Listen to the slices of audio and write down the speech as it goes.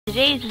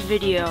Today's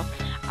video,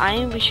 I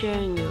am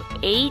showing you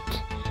 8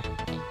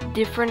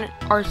 different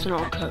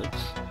Arsenal codes.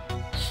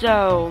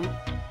 So,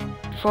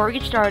 before we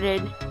get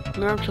started,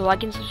 remember to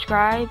like and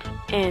subscribe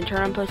and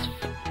turn on post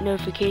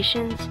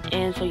notifications.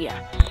 And so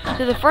yeah.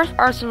 So the first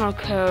Arsenal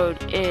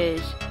code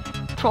is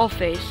troll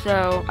face.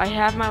 So I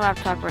have my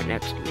laptop right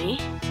next to me.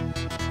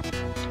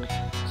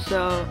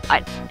 So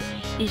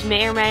these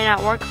may or may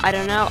not work. I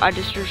don't know. I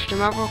just searched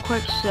them up real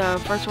quick. So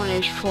first one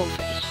is troll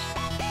face.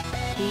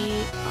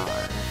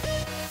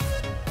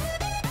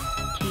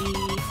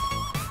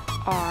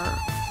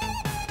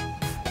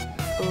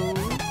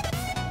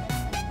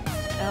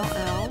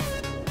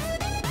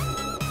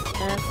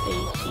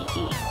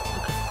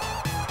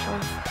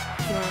 Trollface.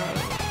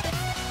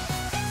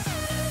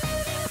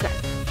 Okay,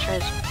 try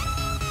this one.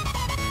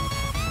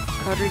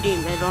 Code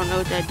redeemed. I don't know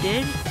what that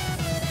did.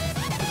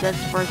 That's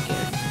the first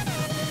code.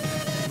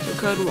 So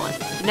code 1.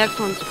 The next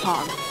one's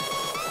POG.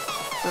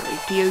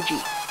 P-O-G.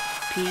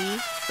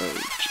 P-O-G.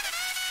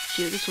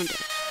 See what this one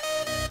does.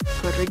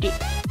 Code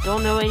redeemed.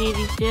 Don't know what any of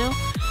these do.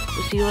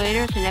 We'll see you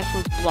later. The next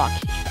one's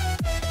Bloxy.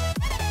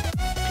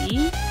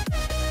 P-L-O-X.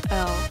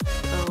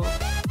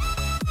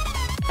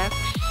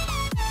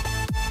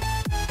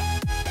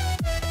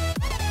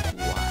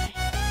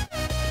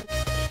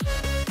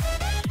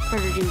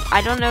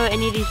 I don't know what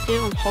any of these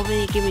do. I'm hoping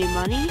they give me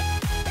money,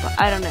 but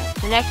I don't know.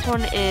 The next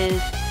one is,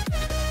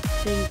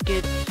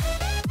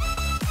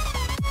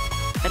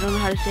 I don't know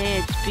how to say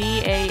it. It's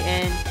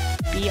B-A-N-B-I-T-E-S.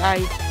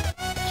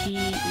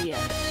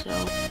 So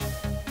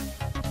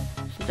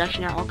it's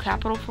actually not all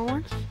capital for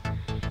once.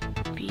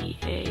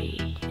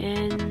 B-A-N-D-I-T-E-S.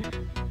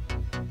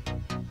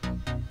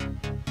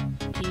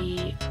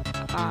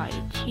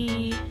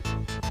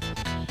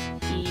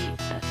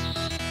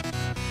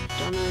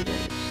 Don't know what that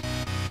is.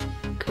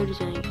 Code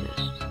doesn't exist.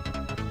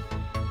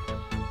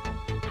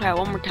 Alright,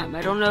 one more time.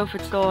 I don't know if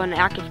it's still an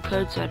active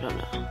code, so I don't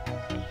know.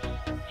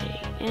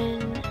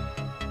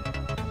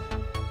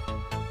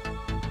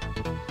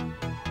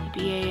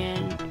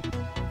 D-I-T-E-S.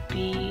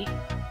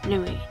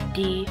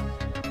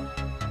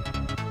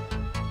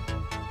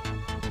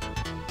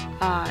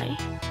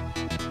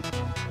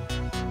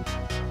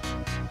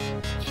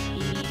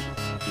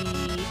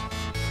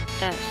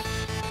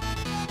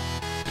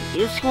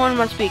 This one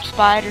must be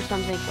expired or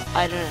something, but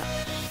I don't know.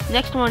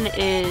 Next one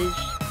is,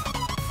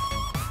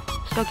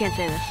 still can't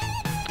say this.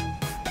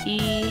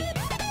 E-P-R.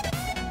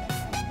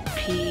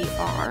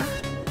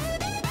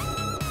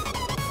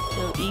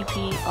 So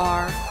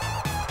E-P-R-I-K-A.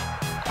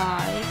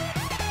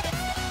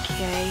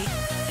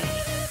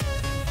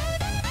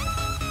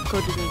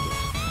 Code doesn't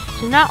exist.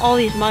 So not all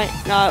these might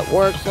not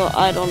work, so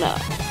I don't know.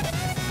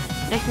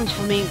 Next one's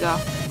Flamingo.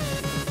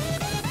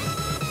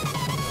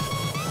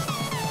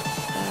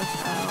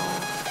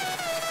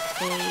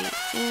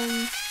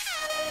 F-L-A-M.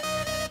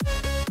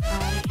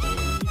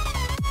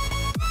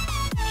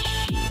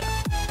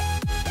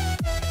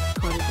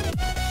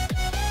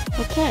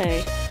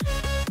 Okay.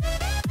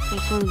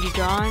 Next one's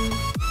John.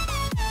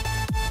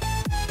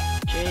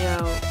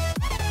 J-O-H-N.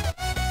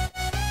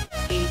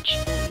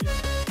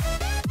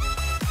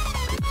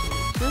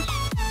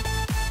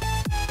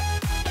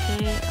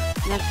 Okay.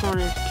 Next one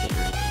is Kitten,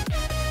 I think.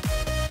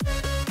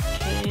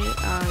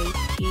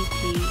 K-I-T-T-E-N.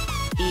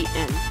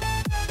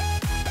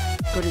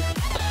 What is this?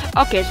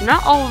 Okay, so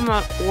not all of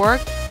them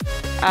work.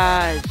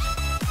 I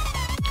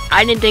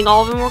didn't think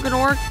all of them were gonna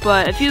work,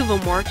 but a few of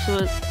them work. So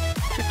let's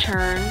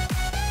return.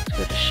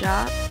 Go to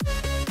shop.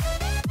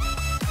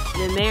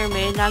 They may or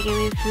may not give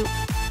me a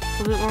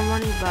little bit more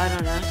money, but I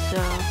don't know.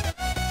 So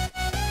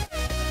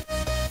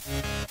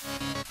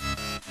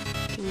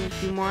give me a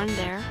few more in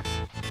there.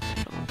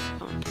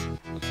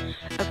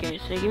 Okay,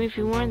 so give me a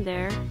few more in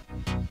there.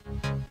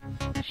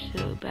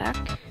 So back.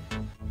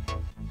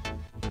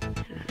 I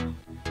don't know.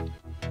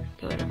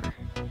 Go whatever.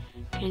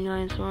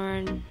 Candyline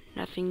sword.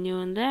 Nothing new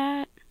on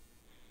that.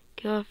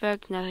 Kill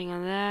effect. Nothing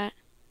on that.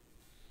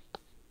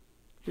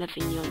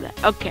 Nothing new on that.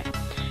 Okay,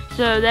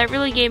 so that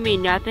really gave me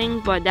nothing,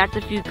 but that's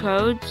a few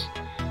codes.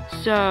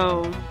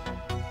 So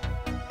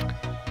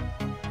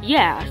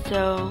yeah,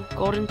 so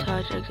golden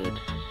touch, exit,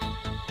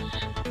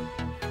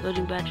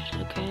 loading badges,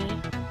 okay.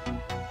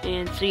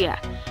 And so yeah,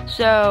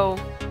 so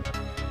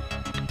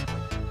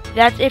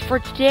that's it for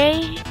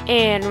today.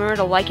 And remember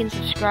to like and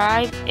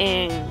subscribe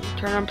and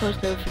turn on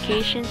post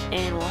notifications,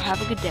 and we'll have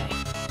a good day.